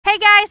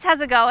guys,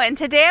 how's it going?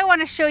 Today I want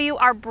to show you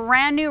our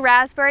brand new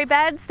raspberry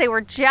beds. They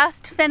were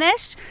just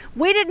finished.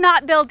 We did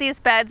not build these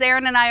beds.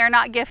 Aaron and I are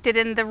not gifted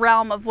in the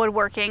realm of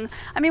woodworking.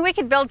 I mean, we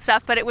could build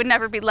stuff, but it would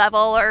never be level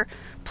or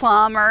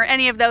plumb or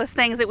any of those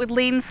things. It would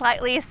lean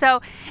slightly.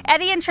 So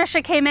Eddie and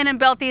Trisha came in and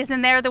built these,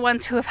 and they're the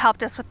ones who have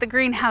helped us with the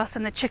greenhouse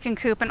and the chicken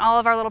coop and all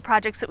of our little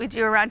projects that we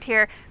do around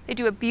here. They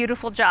do a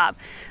beautiful job.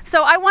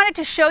 So I wanted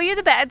to show you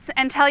the beds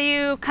and tell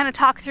you, kind of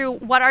talk through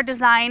what our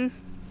design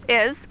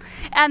is,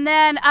 and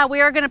then we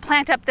are going to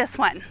plant up this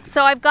one.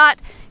 So I've got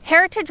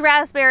heritage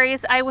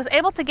raspberries. I was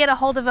able to get a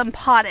hold of them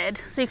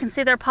potted, so you can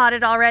see they're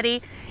potted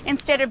already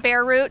instead of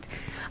bare root.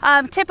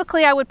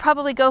 Typically I would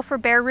probably go for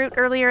bare root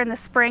earlier in the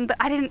spring, but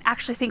I didn't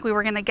actually think we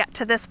were going to get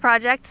to this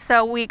project,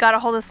 so we got a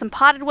hold of some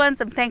potted ones.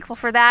 I'm thankful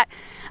for that.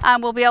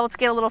 We'll be able to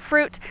get a little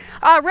fruit.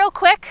 Real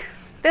quick,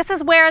 this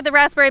is where the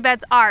raspberry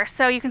beds are.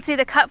 So you can see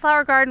the cut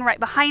flower garden right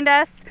behind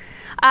us.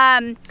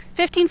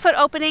 15-foot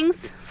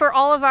openings for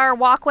all of our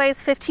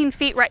walkways, 15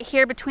 feet right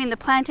here between the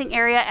planting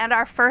area and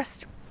our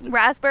first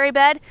raspberry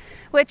bed,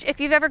 which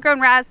if you've ever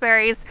grown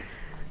raspberries,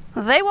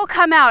 they will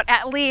come out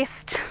at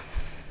least,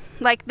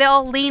 like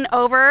they'll lean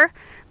over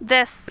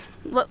this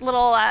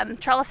little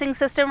trellising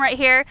system right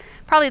here,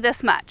 probably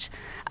this much.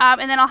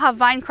 And then I'll have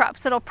vine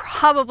crops that'll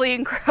probably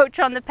encroach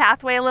on the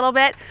pathway a little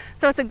bit.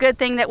 So it's a good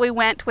thing that we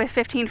went with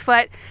 15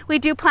 foot. We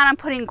do plan on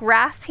putting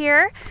grass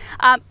here,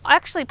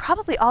 actually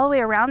probably all the way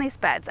around these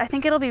beds. I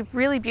think it'll be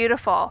really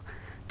beautiful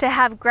to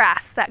have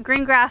grass, that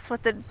green grass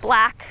with the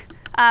black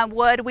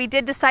wood. We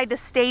did decide to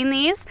stain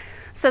these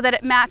so that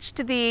it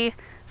matched the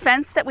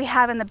fence that we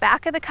have in the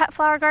back of the cut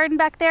flower garden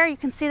back there. You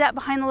can see that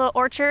behind the little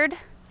orchard.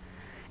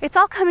 It's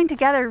all coming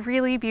together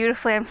really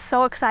beautifully. I'm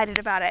so excited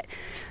about it.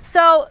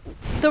 So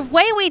the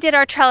way we did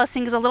our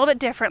trellising is a little bit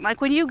different.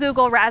 Like when you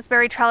Google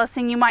raspberry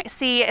trellising, you might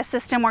see a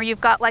system where you've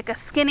got like a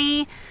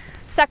skinny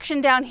section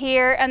down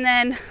here and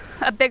then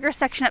a bigger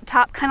section up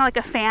top, kind of like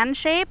a fan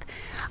shape.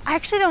 I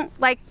actually don't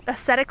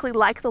aesthetically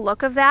like the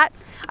look of that.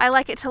 I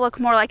like it to look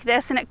more like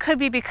this, and it could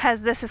be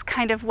because this is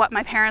kind of what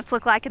my parents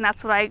look like and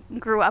that's what I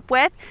grew up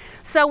with.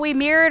 So we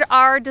mirrored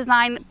our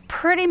design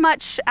pretty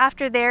much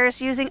after theirs,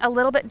 using a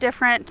little bit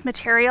different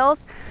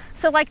materials.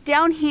 So like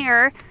down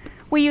here,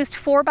 we used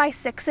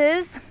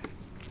 4x6s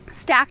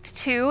stacked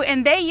two,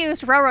 and they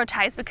used railroad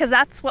ties because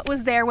that's what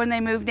was there when they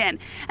moved in.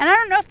 And I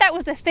don't know if that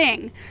was a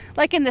thing,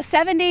 like in the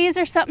 70s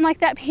or something like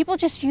that, people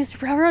just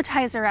used railroad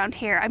ties around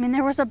here. I mean,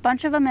 there was a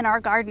bunch of them in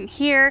our garden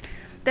here.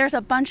 There's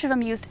a bunch of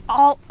them used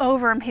all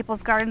over in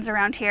people's gardens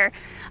around here.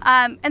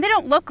 And they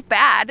don't look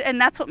bad,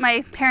 and that's what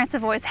my parents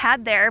have always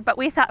had there, but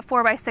we thought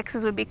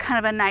 4x6s would be kind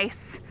of a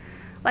nice,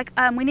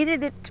 we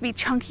needed it to be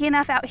chunky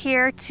enough out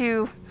here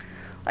to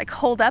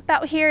hold up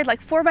out here.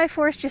 Like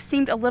 4x4s just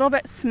seemed a little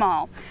bit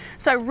small.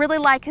 So I really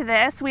like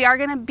this. We are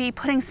gonna be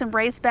putting some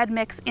raised bed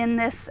mix in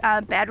this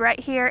bed right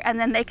here, and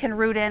then they can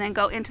root in and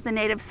go into the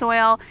native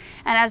soil.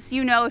 And as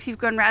you know, if you've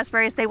grown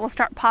raspberries, they will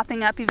start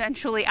popping up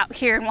eventually out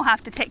here, and we'll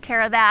have to take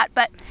care of that.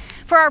 But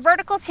for our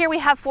verticals here, we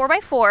have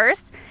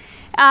 4x4s,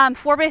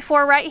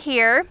 4x4 right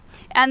here,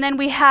 and then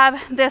we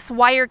have this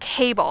wire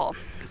cable.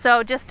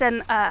 So just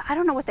an, I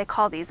don't know what they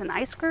call these, an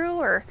ice screw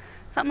or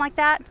something like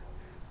that.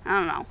 I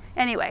don't know.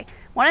 Anyway,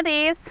 one of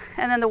these,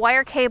 and then the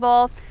wire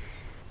cable,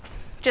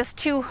 just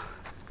 2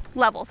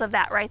 levels of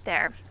that right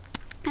there.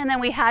 And then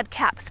we had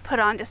caps put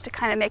on just to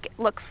kind of make it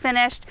look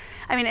finished.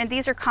 I mean, and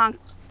these are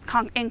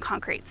in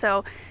concrete,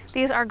 so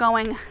these are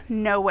going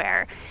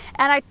nowhere.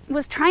 And I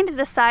was trying to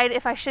decide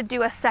if I should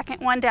do a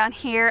second one down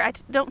here. I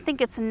don't think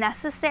it's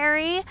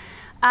necessary.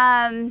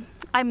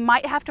 I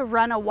might have to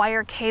run a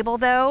wire cable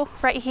though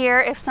right here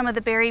if some of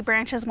the berry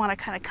branches want to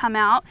kind of come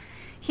out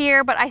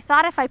here, but I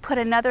thought if I put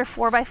another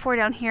 4x4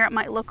 down here, it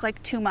might look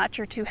like too much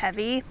or too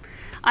heavy.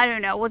 I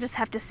don't know, we'll just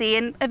have to see.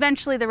 And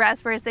eventually the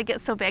raspberries, they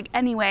get so big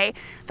anyway,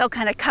 they'll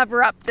kind of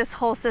cover up this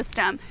whole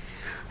system.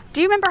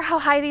 Do you remember how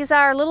high these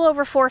are? A little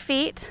over 4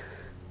 feet.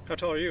 How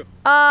tall are you?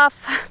 I'm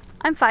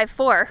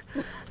 5'4",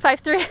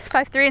 5'3"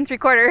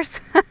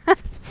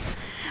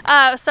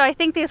 3/4. So I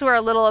think these were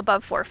a little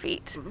above 4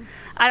 feet. Mm-hmm.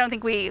 I don't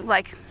think we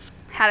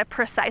had a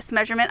precise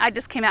measurement. I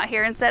just came out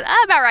here and said,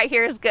 about right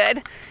here is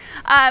good.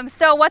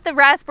 So what the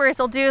raspberries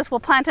will do is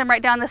we'll plant them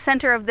right down the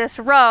center of this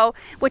row,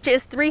 which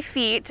is 3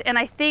 feet. And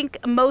I think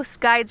most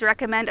guides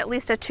recommend at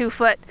least a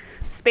 2-foot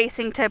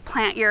spacing to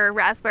plant your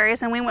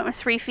raspberries. And we went with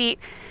 3 feet,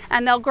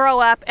 and they'll grow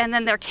up, and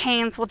then their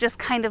canes will just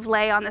kind of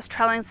lay on this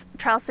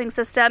trellising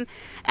system.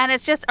 And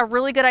it's just a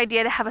really good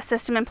idea to have a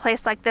system in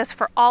place like this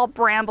for all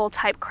bramble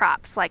type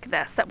crops like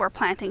this that we're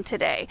planting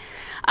today.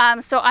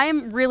 So I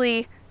am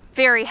really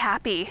very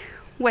happy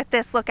with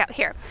this look out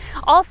here.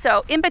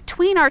 Also, in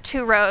between our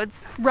 2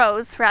 rows,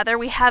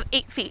 we have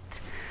 8 feet.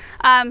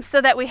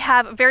 So that we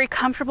have a very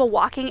comfortable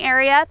walking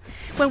area.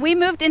 When we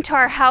moved into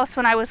our house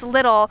when I was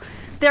little,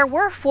 there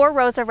were 4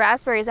 rows of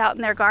raspberries out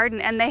in their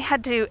garden, and they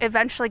had to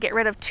eventually get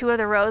rid of 2 of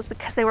the rows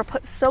because they were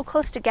put so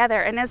close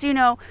together. And as you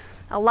know,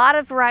 A lot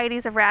of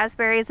varieties of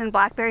raspberries and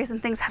blackberries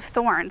and things have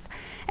thorns,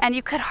 and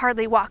you could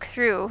hardly walk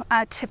through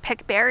to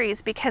pick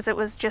berries because it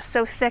was just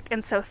so thick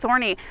and so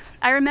thorny.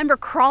 I remember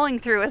crawling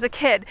through as a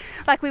kid.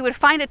 Like, we would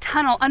find a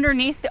tunnel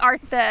underneath the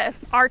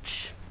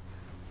arch,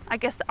 I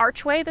guess the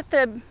archway that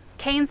the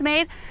canes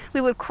made.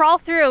 We would crawl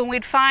through and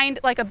we'd find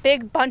like a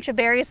big bunch of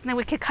berries, and then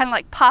we could kind of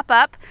like pop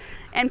up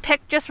and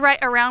pick just right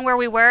around where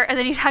we were, and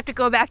then you'd have to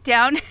go back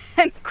down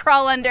and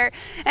crawl under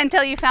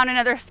until you found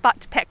another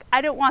spot to pick.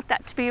 I don't want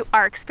that to be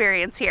our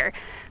experience here.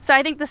 So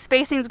I think the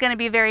spacing is going to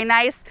be very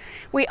nice.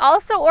 We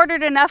also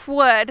ordered enough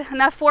wood,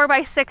 enough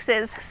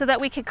 4x6s, so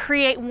that we could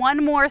create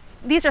one more,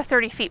 these are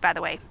 30 feet by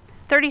the way,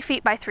 30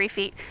 feet by 3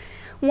 feet.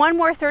 One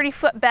more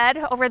 30-foot bed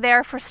over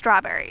there for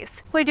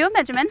strawberries. What are you doing,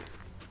 Benjamin?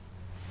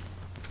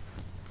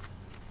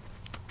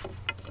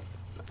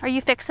 Are you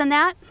fixing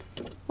that?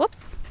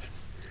 Whoops.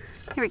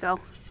 Here we go.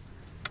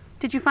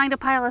 Did you find a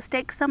pile of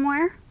stakes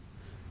somewhere?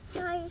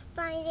 No, I just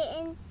find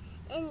it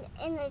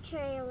in the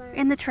trailer.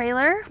 In the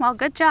trailer? Well,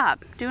 good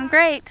job. Doing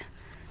great.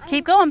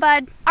 Keep going,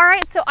 bud. All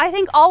right, so I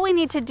think all we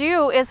need to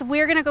do is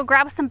we're gonna go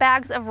grab some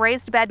bags of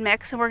raised bed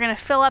mix, and we're gonna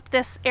fill up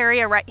this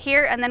area right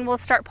here, and then we'll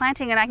start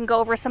planting, and I can go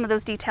over some of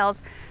those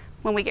details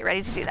when we get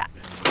ready to do that.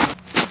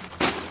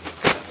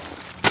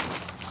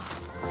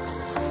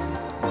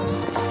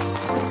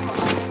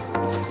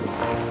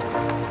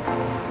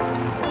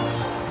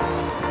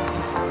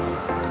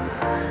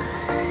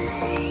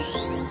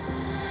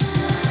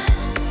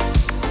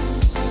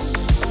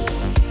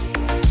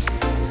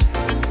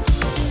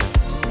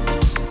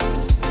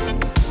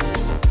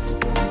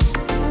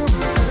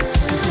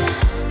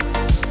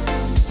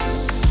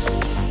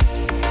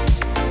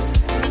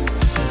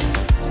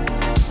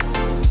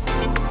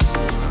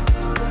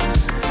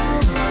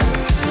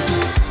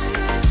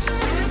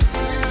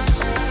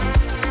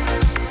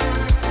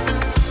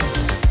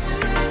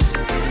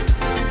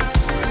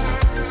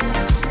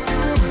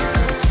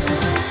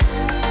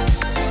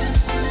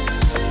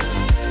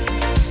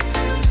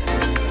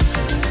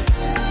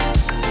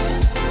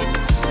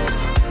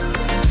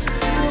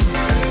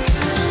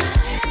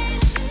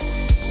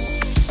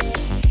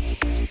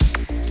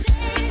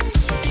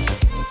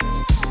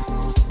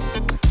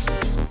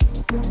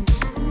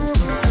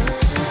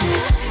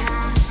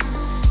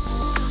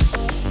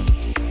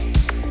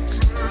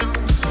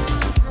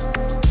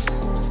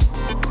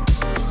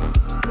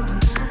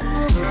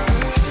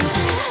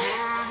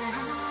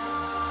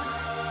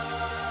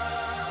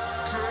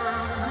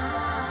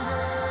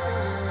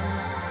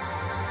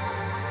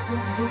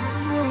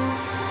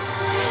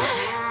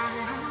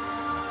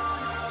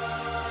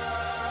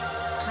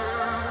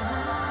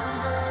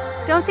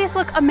 Don't these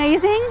look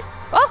amazing?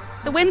 Oh,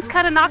 the wind's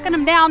kind of knocking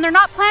them down. They're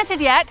not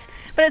planted yet,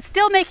 but it's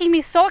still making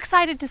me so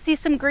excited to see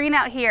some green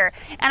out here.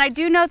 And I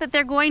do know that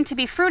they're going to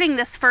be fruiting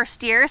this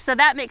first year, so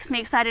that makes me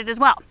excited as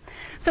well.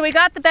 So we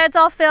got the beds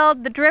all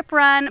filled, the drip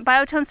run,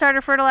 biotone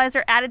starter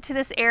fertilizer added to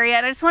this area,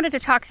 and I just wanted to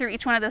talk through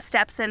each one of those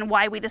steps and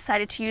why we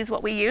decided to use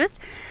what we used.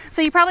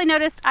 So you probably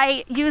noticed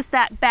I used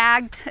that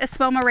bagged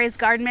Espoma raised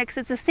garden mix.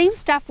 It's the same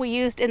stuff we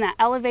used in that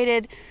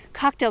elevated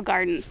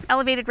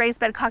raised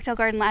bed cocktail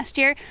garden last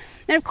year.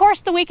 And of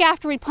course, the week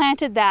after we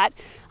planted that,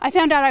 I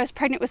found out I was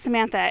pregnant with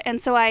Samantha,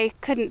 and so I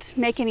couldn't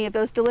make any of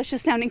those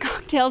delicious sounding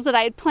cocktails that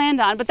I had planned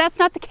on, but that's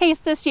not the case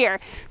this year.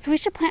 So we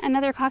should plant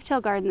another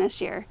cocktail garden this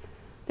year.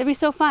 That'd be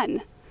so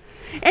fun.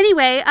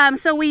 Anyway,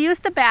 so we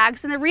used the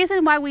bags, and the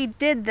reason why we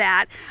did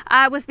that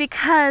was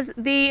because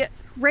the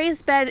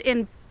raised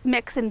bed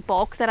mix in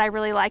bulk that I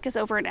really like is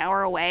over an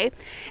hour away,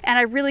 and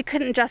I really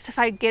couldn't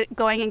justify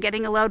going and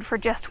getting a load for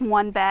just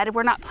one bed.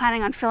 We're not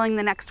planning on filling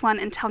the next one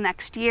until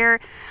next year,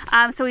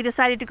 so we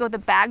decided to go the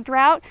bagged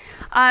route.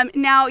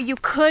 Now you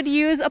could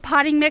use a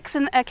potting mix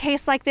in a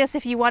case like this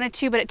if you wanted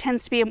to, but it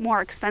tends to be a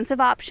more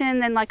expensive option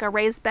than like a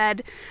raised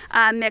bed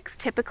mix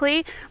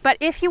typically. But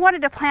if you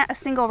wanted to plant a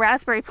single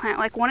raspberry plant,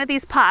 like one of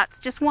these pots,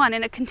 just one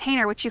in a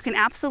container, which you can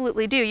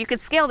absolutely do, you could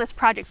scale this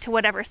project to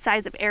whatever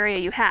size of area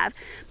you have.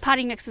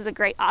 Potting mix is a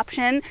great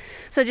option.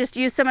 So just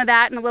use some of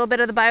that and a little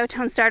bit of the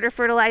biotone starter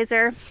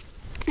fertilizer,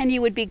 and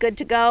you would be good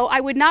to go. I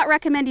would not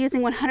recommend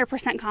using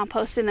 100%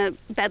 compost in a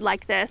bed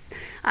like this.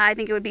 I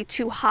think it would be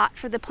too hot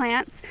for the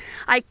plants.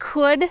 I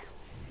could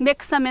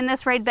mix some in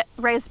this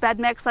raised bed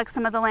mix like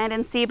some of the Land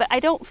and Sea, but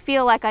I don't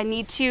feel like I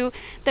need to.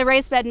 The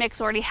raised bed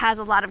mix already has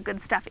a lot of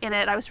good stuff in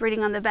it. I was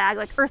reading on the bag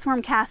like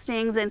earthworm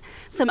castings and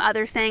some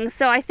other things.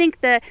 So I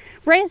think the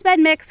raised bed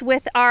mix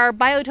with our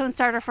biotone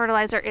starter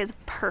fertilizer is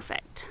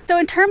perfect. So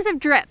in terms of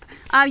drip,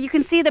 you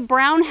can see the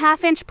brown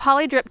 1/2-inch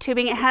poly drip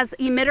tubing. It has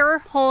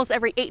emitter holes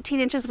every 18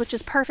 inches, which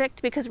is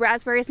perfect because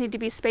raspberries need to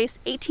be spaced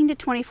 18 to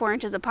 24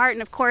 inches apart.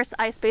 And of course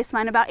I space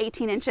mine about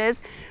 18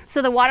 inches.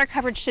 So the water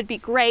coverage should be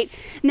great.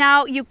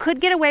 Now you You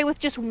could get away with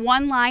just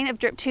one line of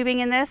drip tubing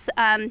in this,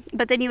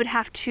 but then you would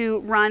have to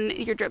run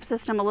your drip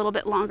system a little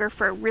bit longer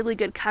for really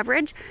good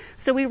coverage.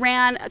 So we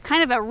ran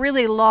kind of a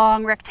really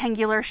long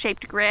rectangular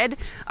shaped grid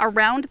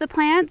around the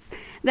plants.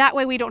 That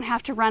way we don't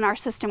have to run our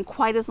system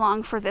quite as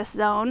long for this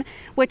zone,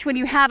 which when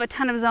you have a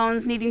ton of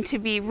zones needing to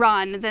be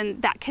run, then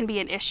that can be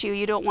an issue.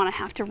 You don't want to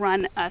have to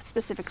run a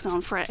specific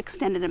zone for an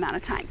extended amount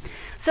of time.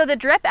 So the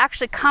drip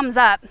actually comes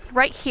up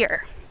right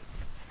here.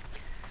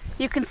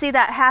 You can see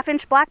that 1/2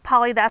 inch black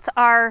poly, that's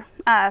our,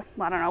 I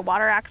don't know,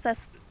 water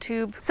access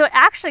tube. So it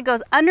actually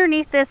goes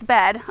underneath this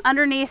bed,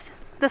 underneath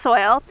the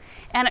soil,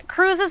 and it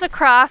cruises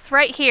across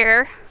right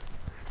here,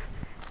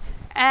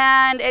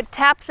 and it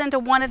taps into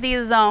one of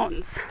these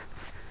zones.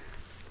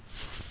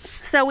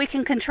 So we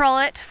can control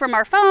it from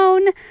our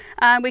phone,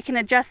 we can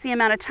adjust the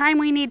amount of time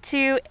we need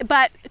to,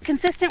 but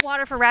consistent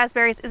water for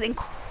raspberries is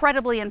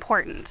incredibly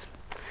important.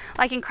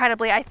 Like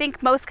incredibly. I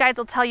think most guides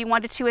will tell you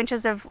 1 to 2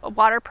 inches of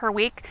water per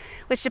week,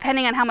 which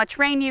depending on how much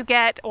rain you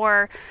get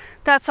or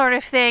that sort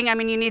of thing, I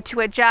mean, you need to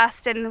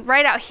adjust. And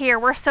right out here,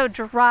 we're so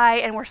dry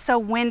and we're so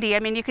windy. I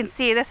mean, you can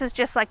see this is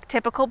just like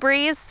typical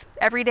breeze,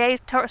 everyday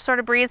sort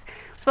of breeze.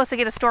 We're supposed to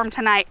get a storm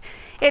tonight.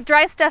 It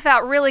dries stuff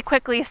out really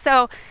quickly.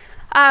 So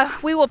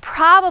we will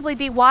probably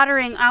be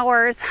watering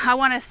ours, I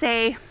want to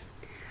say,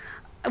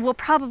 we'll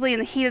probably in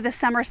the heat of the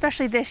summer,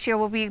 especially this year,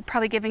 we'll be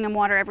probably giving them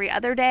water every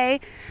other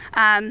day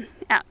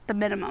at the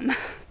minimum.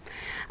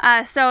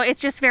 So it's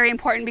just very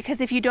important,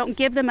 because if you don't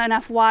give them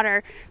enough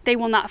water, they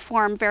will not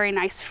form very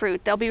nice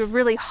fruit. They'll be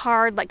really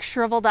hard, like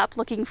shriveled up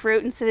looking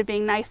fruit instead of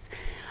being nice,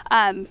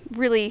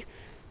 really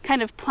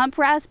kind of plump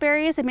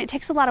raspberries. I mean, it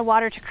takes a lot of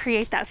water to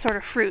create that sort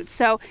of fruit.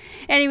 So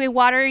anyway,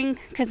 watering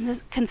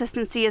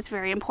consistency is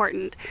very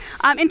important.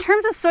 In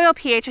terms of soil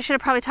pH, I should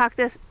have probably talked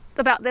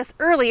about this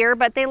earlier,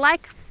 but they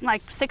like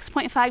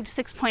 6.5 to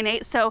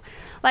 6.8, so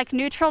like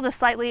neutral to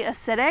slightly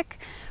acidic.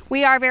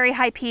 We are very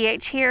high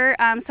pH here,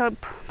 so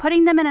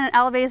putting them in an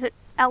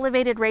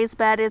elevated raised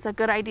bed is a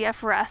good idea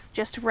for us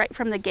just right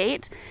from the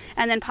gate,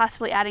 and then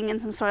possibly adding in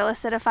some soil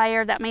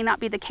acidifier. That may not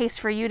be the case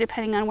for you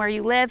depending on where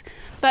you live,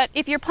 but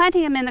if you're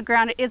planting them in the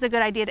ground, it is a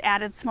good idea to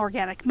add in some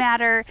organic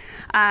matter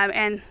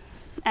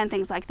and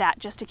things like that,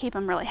 just to keep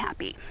them really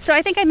happy. So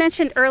I think I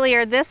mentioned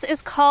earlier, this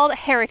is called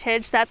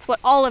Heritage. That's what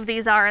all of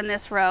these are in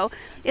this row.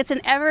 It's an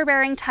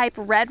everbearing type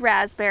red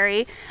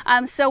raspberry.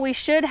 So we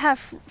should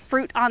have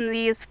fruit on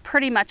these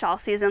pretty much all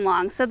season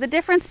long. So the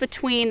difference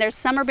between there's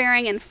summer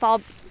bearing and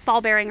fall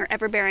bearing or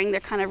everbearing, they're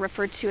kind of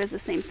referred to as the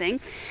same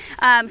thing.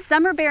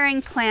 Summer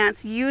bearing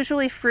plants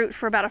usually fruit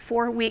for about a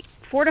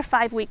 4 to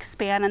 5 week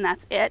span, and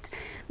that's it.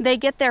 They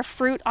get their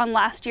fruit on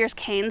last year's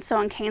canes, so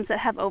on canes that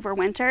have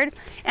overwintered.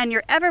 And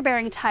your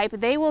everbearing type,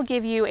 they will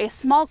give you a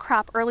small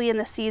crop early in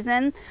the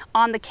season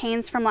on the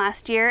canes from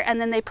last year, and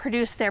then they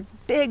produce their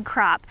big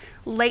crop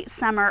late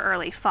summer,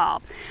 early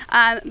fall.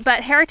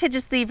 But Heritage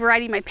is the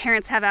variety my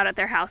parents have out at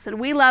their house, and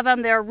we love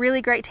them. They're a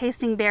really great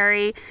tasting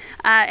berry.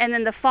 And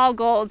then the fall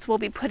golds we'll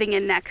be putting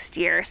in next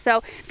year.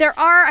 So there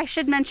are, I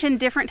should mention,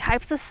 different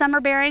types of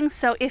summer bearing.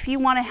 So if you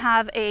want to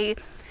have a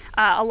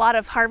lot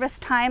of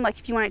harvest time, like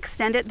if you want to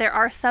extend it, there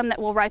are some that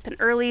will ripen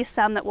early,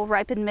 some that will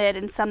ripen mid,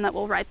 and some that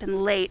will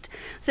ripen late.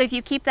 So if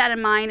you keep that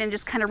in mind and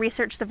just kind of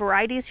research the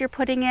varieties you're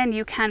putting in,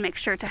 you can make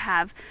sure to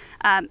have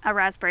a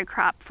raspberry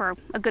crop for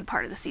a good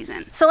part of the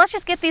season. So let's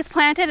just get these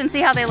planted and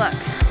see how they look.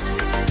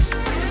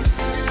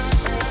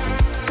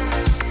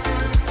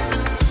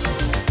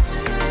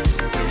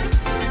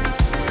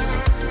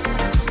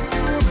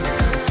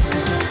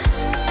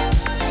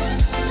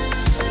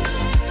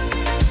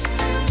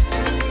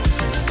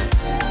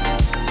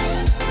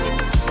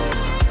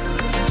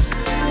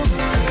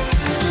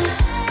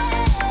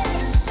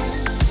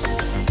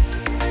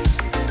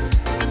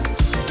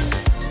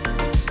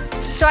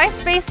 So I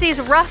spaced these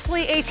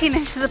roughly 18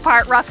 inches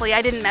apart, roughly.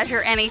 I didn't measure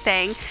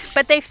anything,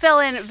 but they fill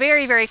in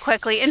very, very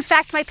quickly. In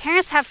fact, my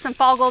parents have some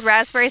fall gold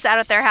raspberries out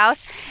at their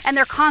house, and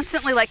they're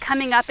constantly like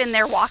coming up in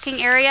their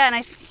walking area, and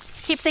I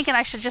keep thinking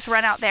I should just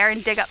run out there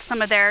and dig up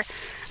some of their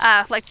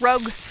like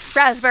rogue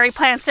raspberry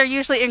plants. They're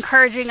usually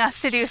encouraging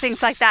us to do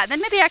things like that. Then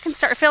maybe I can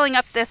start filling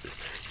up this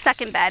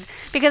second bed,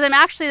 because I'm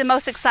actually the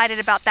most excited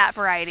about that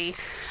variety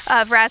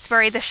of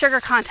raspberry. The sugar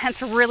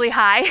content's really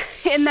high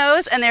in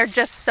those, and they're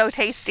just so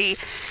tasty.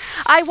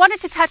 I wanted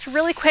to touch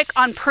really quick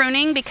on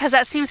pruning, because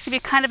that seems to be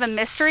kind of a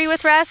mystery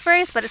with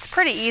raspberries, but it's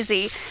pretty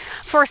easy.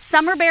 For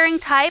summer bearing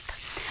type,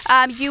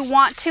 you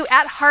want to,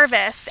 at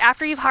harvest,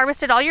 after you've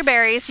harvested all your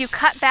berries, you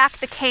cut back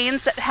the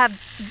canes that have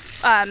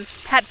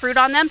had fruit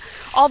on them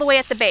all the way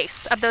at the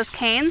base of those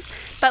canes,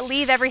 but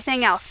leave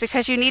everything else,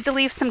 because you need to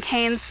leave some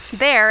canes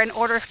there in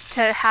order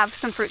to have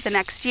some fruit the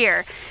next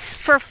year.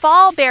 For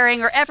fall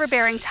bearing or ever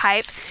bearing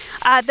type,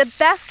 the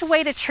best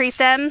way to treat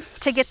them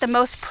to get the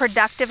most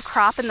productive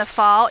crop in the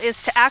fall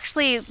is to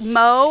actually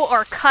mow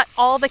or cut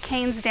all the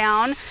canes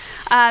down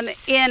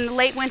in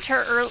late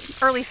winter or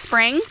early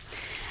spring.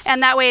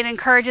 And that way it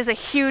encourages a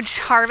huge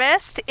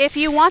harvest. If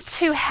you want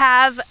to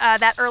have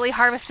that early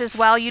harvest as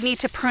well, you need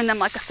to prune them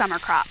like a summer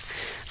crop.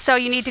 So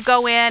you need to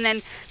go in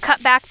and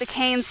cut back the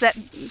canes that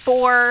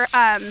bore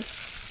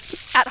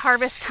at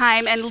harvest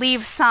time and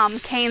leave some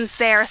canes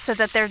there so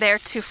that they're there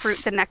to fruit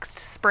the next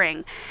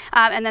spring.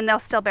 And then they'll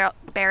still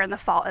bear in the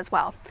fall as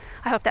well.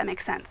 I hope that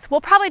makes sense.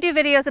 We'll probably do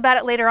videos about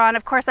it later on.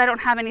 Of course, I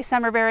don't have any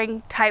summer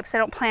bearing types. I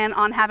don't plan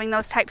on having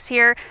those types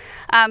here.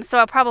 So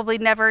I'll probably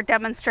never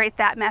demonstrate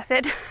that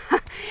method.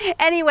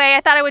 Anyway,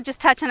 I thought I would just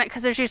touch on it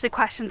because there's usually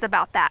questions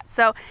about that.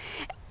 So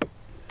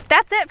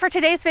that's it for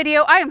today's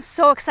video. I am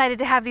so excited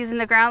to have these in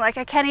the ground. Like,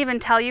 I can't even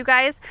tell you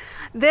guys.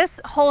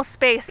 This whole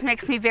space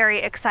makes me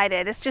very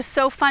excited. It's just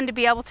so fun to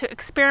be able to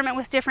experiment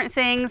with different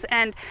things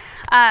and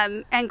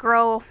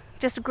grow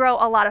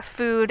a lot of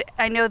food.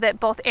 I know that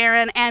both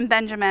Aaron and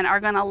Benjamin are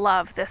gonna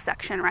love this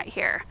section right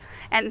here,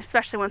 and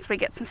especially once we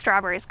get some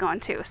strawberries going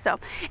too. So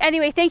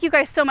anyway, thank you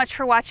guys so much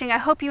for watching. I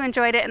hope you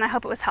enjoyed it and I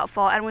hope it was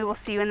helpful, and we will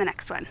see you in the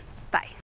next one. Bye.